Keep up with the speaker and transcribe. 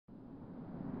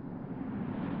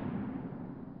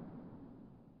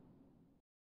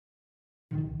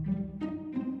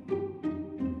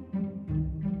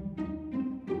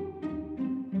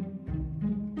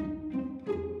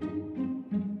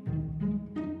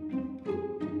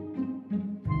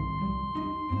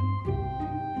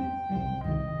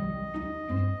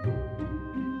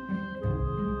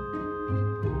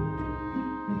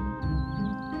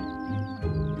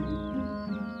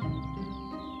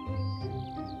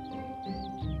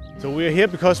So we are here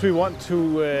because we want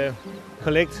to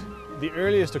collect the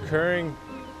earliest occurring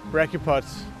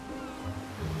brachiopods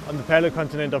on the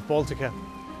paleocontinent of Baltica.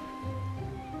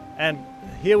 And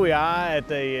here we are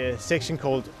at a section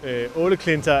called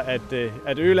Öland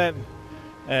at Öland,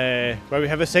 where we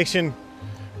have a section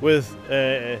with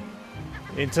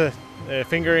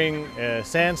interfingering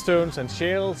sandstones and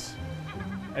shales,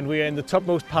 and we are in the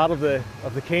topmost part of the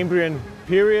Cambrian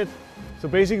period. So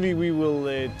basically we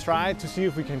will try to see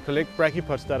if we can collect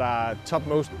brachiopods that are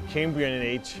topmost Cambrian in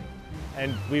age,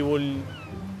 and we will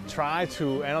try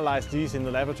to analyze these in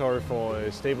the laboratory for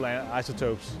stable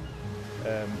isotopes.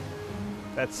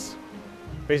 That's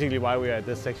basically why we are at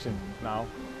this section now.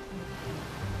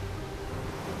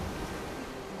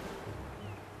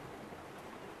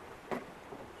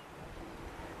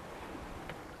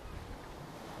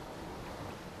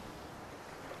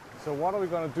 So what are we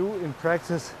going to do in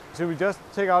practice? Should we just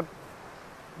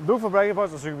look for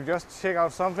brachiopods, or should we just check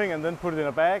out something and then put it in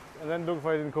a bag and then look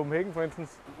for it in Copenhagen, for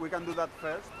instance? We can do that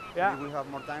first. Yeah. If we have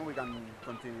more time, we can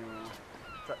continue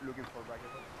looking for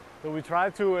brachiopods. So we try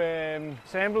to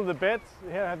sample the bed.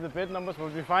 Here I have the bed numbers,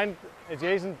 but we find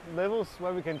adjacent levels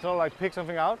where we can sort of like pick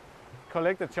something out,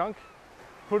 collect a chunk,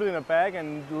 put it in a bag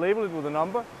and label it with a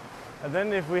number. And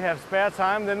then if we have spare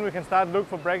time, then we can start look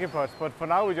for brachiopods. But for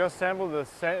now we just sample the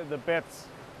beds.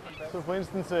 So for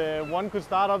instance, one could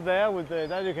start up there with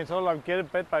that. You can sort of like get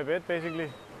it bed by bed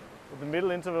basically, with the middle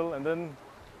interval, and then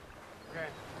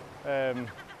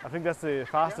I think that's the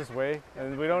fastest way.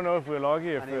 And we don't know if we're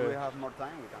lucky. If we have more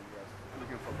time, we can just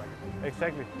looking for brachiopods.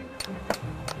 Exactly.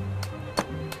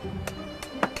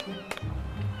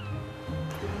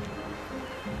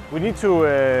 We need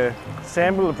to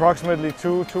sample approximately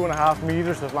 2–2.5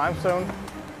 meters of limestone,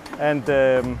 and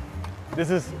this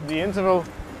is the interval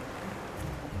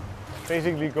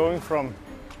basically going from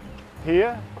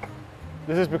here.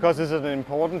 This is because this is an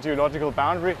important geological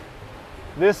boundary.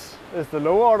 This is the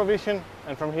lower Ordovician,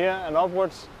 and from here and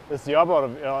upwards is the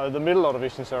the middle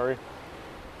Ordovician. Sorry.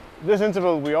 This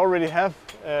interval we already have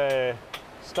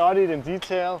studied in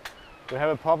detail. We have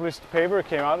a published paper, it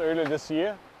came out earlier this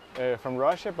year. From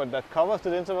Russia, but that covers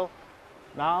the interval.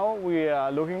 Now we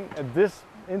are looking at this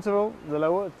interval, the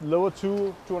lower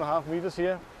 2–2.5 meters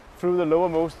here, through the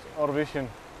lowermost Ordovician.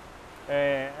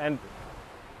 And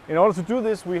in order to do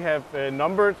this, we have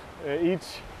numbered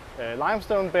each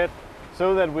limestone bed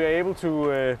so that we are able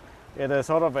to get a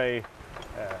sort of a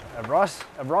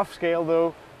rough scale,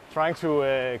 though, trying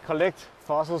to collect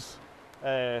fossils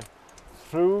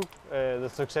through the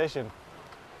succession.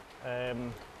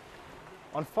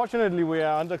 Unfortunately, we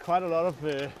are under quite a lot of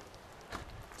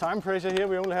time pressure here.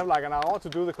 We only have like an hour to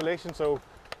do the collection, so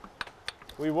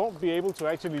we won't be able to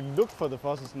actually look for the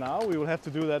fossils now. We will have to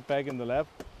do that back in the lab,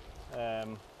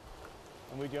 and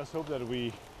we just hope that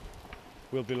we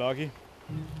will be lucky.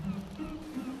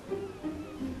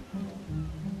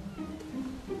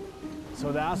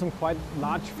 So there are some quite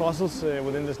large fossils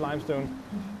within this limestone.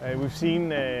 We've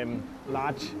seen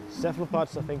large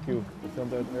cephalopods. I think you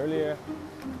filmed that earlier.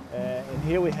 And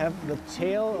here we have the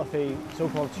tail of a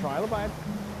so-called trilobite,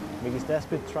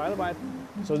 Megistaspid trilobite.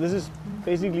 So this is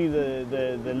basically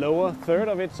the lower third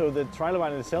of it. So the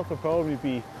trilobite in itself will probably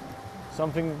be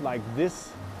something like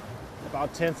this,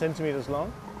 about 10 centimeters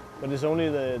long. But it's only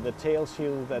the tail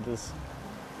shield that is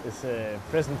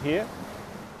present here.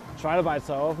 Trilobites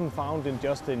are often found in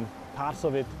parts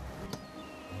of it.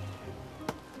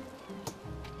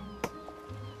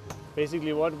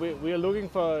 Basically what we are looking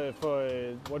for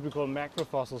what we call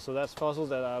macrofossils, so that's fossils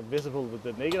that are visible with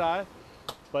the naked eye,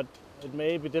 but it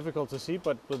may be difficult to see,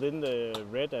 but within the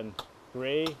red and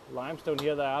grey limestone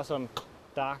here there are some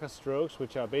darker strokes,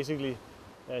 which are basically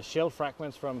shell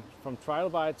fragments from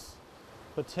trilobites.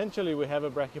 Potentially we have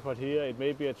a brachiopod here, it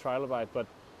may be a trilobite, but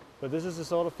this is the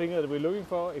sort of thing that we're looking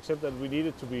for, except that we need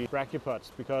it to be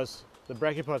brachiopods, because the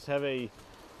brachiopods have a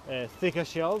thicker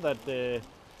shell that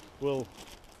will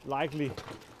likely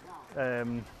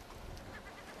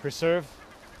preserve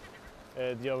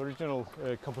the original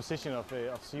composition of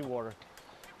seawater.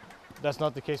 That's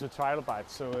not the case with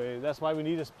trilobites, so that's why we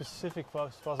need a specific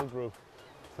fossil group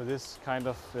for this kind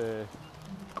of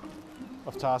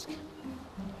task.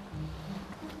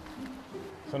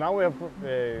 So now we have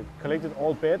collected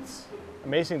all beds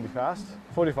amazingly fast,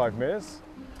 45 minutes,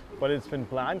 but it's been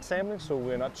blind sampling, so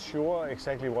we're not sure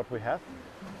exactly what we have.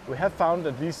 We have found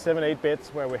at least 7–8 beds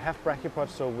where we have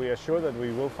brachiopods, so we are sure that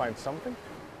we will find something,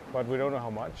 but we don't know how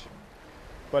much.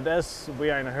 But as we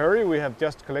are in a hurry, we have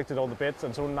just collected all the beds,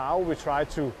 and so now we try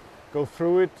to go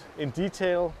through it in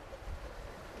detail,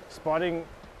 spotting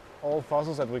all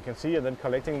fossils that we can see and then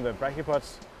collecting the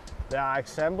brachiopods There are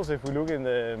examples if we look in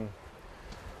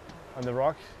on the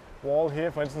rock wall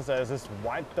here. For instance, there's this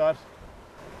white dot.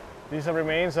 These are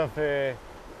remains of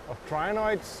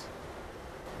crinoids.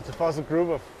 It's a fossil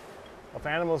group of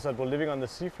animals that were living on the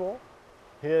seafloor.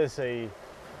 Here is a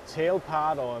tail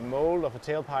part or a mold of a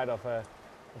tail part of a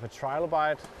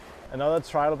trilobite. Another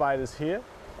trilobite is here.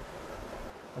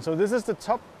 And so this is the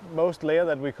topmost layer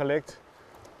that we collect.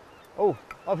 Oh,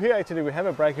 up here actually we have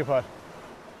a brachiopods.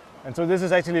 And so this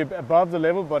is actually above the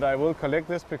level, but I will collect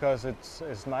this because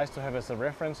it's nice to have as a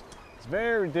reference. It's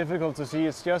very difficult to see.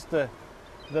 It's just the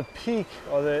peak,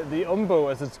 or the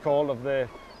umbo as it's called, of the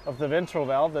ventral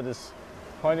valve that is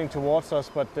pointing towards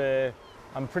us. But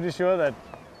I'm pretty sure that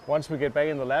once we get back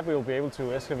in the lab, we will be able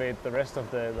to excavate the rest of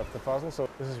the fossil. So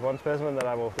this is one specimen that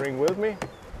I will bring with me.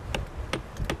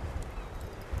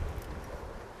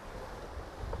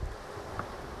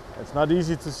 It's not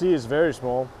easy to see, it's very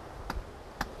small.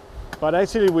 But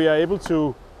actually we are able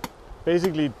to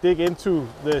basically dig into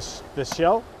the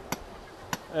shell.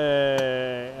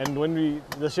 And when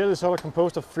the shell is sort of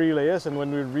composed of 3 layers, and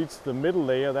when we reach the middle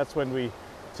layer, that's when we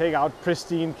take out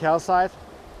pristine calcite.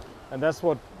 And that's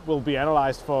what will be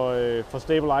analyzed for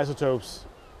stable isotopes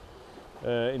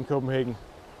in Copenhagen,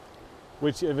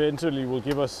 which eventually will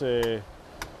give us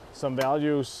some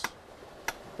values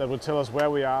that will tell us where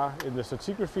we are in the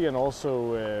stratigraphy, and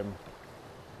also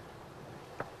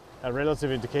a relative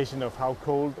indication of how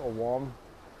cold or warm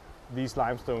these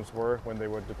limestones were when they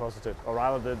were deposited, or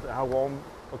rather how warm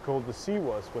or cold the sea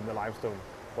was when the limestone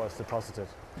was deposited.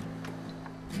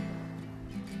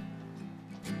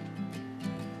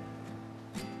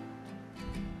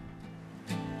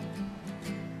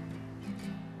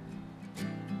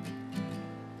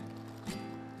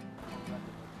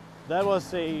 That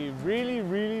was a really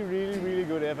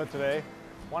good effort today.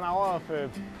 1 hour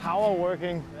of power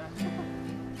working.